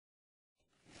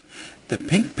The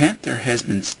Pink Panther has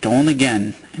been stolen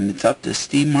again, and it's up to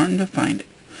Steve Martin to find it.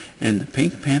 In The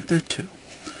Pink Panther 2.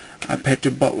 I'm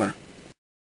Patrick Butler.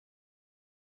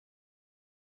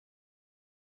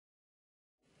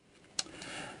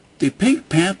 The Pink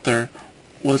Panther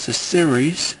was a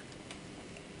series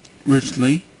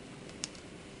originally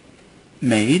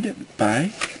made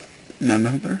by none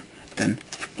other than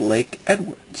Blake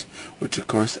Edwards, which of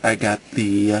course I got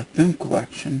the film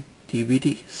collection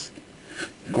DVDs.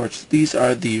 Of course, these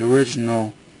are the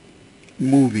original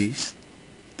movies,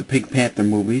 the Pink Panther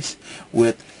movies,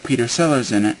 with Peter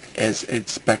Sellers in it as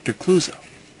Inspector Clouseau.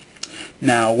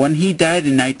 Now, when he died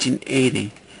in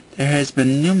 1980, there has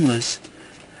been numerous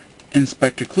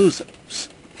Inspector Clouseaus.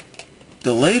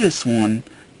 The latest one,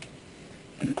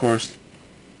 of course,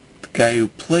 the guy who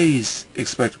plays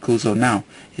Inspector Clouseau now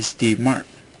is Steve Martin.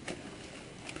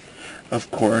 Of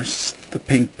course, the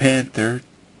Pink Panther,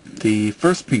 the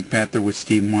first Pink Panther with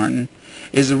Steve Martin,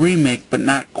 is a remake, but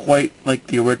not quite like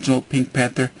the original Pink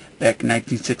Panther back in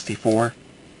 1964.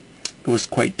 It was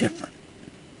quite different.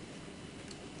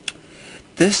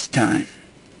 This time,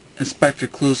 Inspector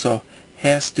Clouseau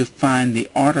has to find the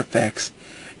artifacts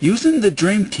using the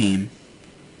Dream Team,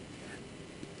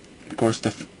 of course,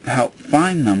 to help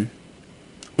find them,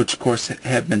 which of course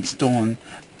have been stolen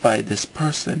by this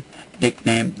person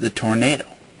nicknamed the Tornado.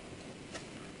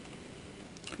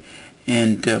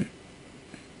 And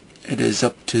it is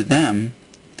up to them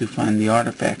to find the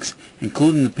artifacts,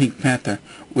 including the Pink Panther,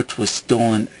 which was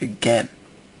stolen again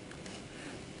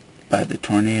by the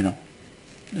Tornado.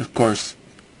 Of course,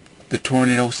 the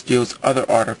Tornado steals other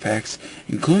artifacts,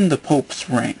 including the Pope's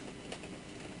ring.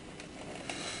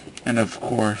 And of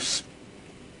course,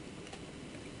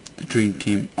 the Dream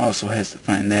Team also has to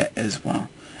find that as well.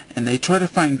 And they try to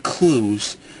find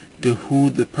clues to who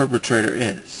the perpetrator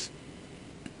is.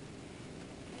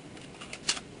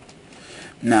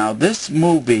 Now, this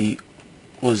movie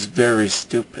was very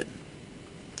stupid.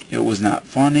 It was not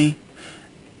funny.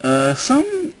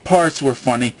 Some parts were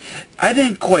funny. I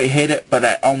didn't quite hate it, but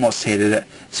I almost hated it,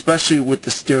 especially with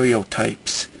the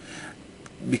stereotypes.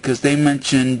 Because they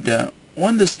mentioned,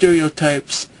 one of the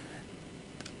stereotypes,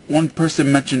 one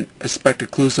person mentioned Inspector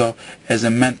Clouseau as a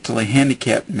mentally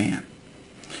handicapped man.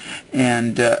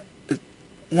 And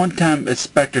one time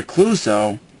Inspector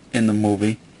Clouseau in the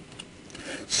movie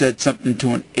said something to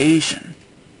an Asian,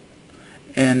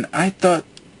 and I thought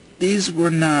these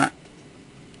were not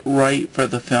right for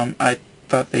the film. I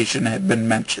thought they shouldn't have been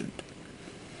mentioned,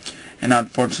 and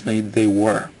unfortunately they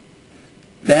were.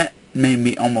 That made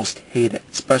me almost hate it,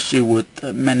 especially with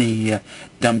many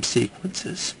dumb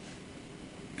sequences.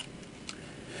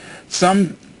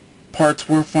 Some parts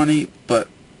were funny, but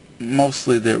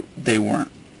mostly they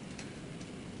weren't.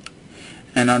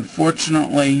 And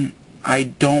unfortunately, I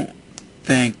don't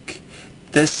think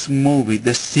this movie,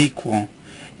 this sequel,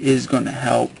 is going to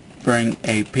help bring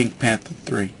a Pink Panther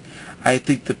 3. I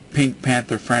think the Pink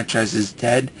Panther franchise is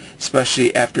dead,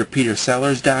 especially after Peter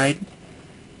Sellers died.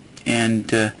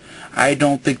 And I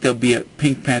don't think there'll be a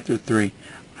Pink Panther 3.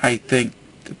 I think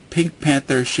the Pink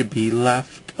Panther should be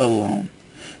left alone,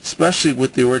 especially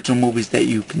with the original movies that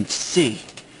you can see.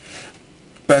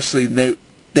 Especially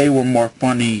they were more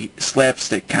funny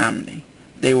slapstick comedy.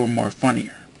 They were more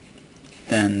funnier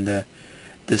than the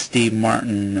Steve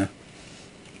Martin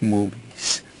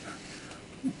movies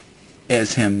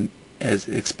as him as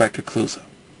Inspector Clouseau.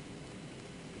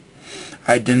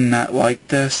 I did not like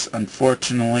this.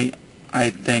 Unfortunately, I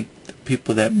think the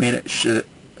people that made it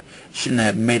shouldn't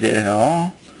have made it at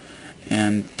all.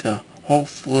 And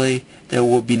hopefully there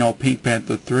will be no Pink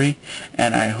Panther 3,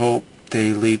 and I hope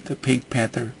they leave the Pink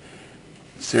Panther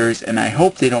series, and I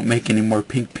hope they don't make any more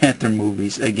Pink Panther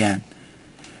movies again,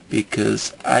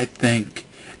 because I think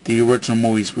the original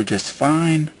movies were just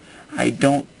fine. I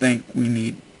don't think we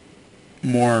need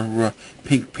more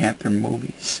Pink Panther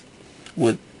movies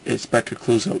with Inspector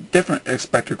Clouseau, different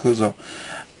Inspector Clouseau,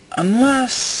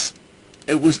 unless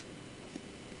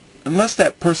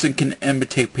that person can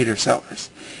imitate Peter Sellers.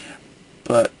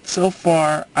 But so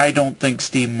far, I don't think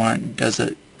Steve Martin does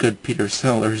a good Peter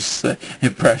Sellers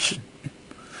impression.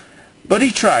 But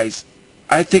he tries.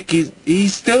 I think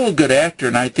he's still a good actor,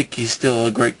 and I think he's still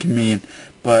a great comedian.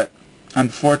 But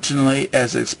unfortunately,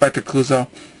 as Inspector Clouseau,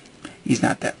 he's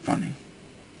not that funny.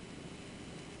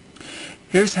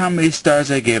 Here's how many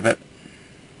stars I gave it.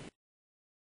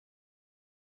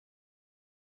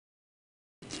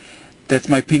 That's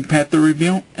my Pink Panther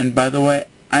review. And by the way,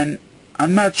 I'm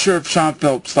not sure if Sean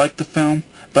Phillips liked the film,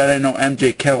 but I know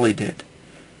MJ Kelly did.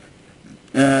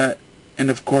 And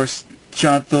of course,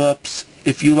 Sean Phillips,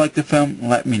 if you like the film,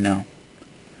 let me know.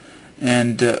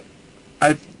 And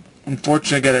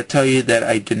unfortunately, I gotta tell you that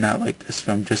I did not like this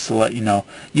film, just to let you know.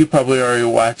 You probably already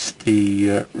watched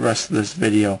the rest of this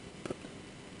video.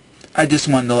 I just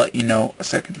wanted to let you know a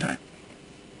second time.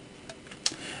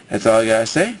 That's all I gotta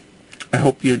say. I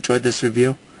hope you enjoyed this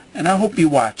review, and I hope you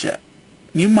watch it.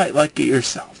 You might like it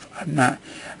yourself. I'm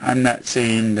not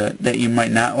saying that you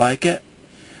might not like it.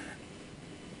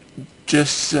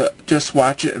 Just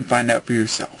watch it and find out for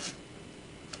yourself.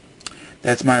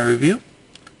 That's my review.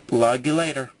 Blog you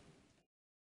later.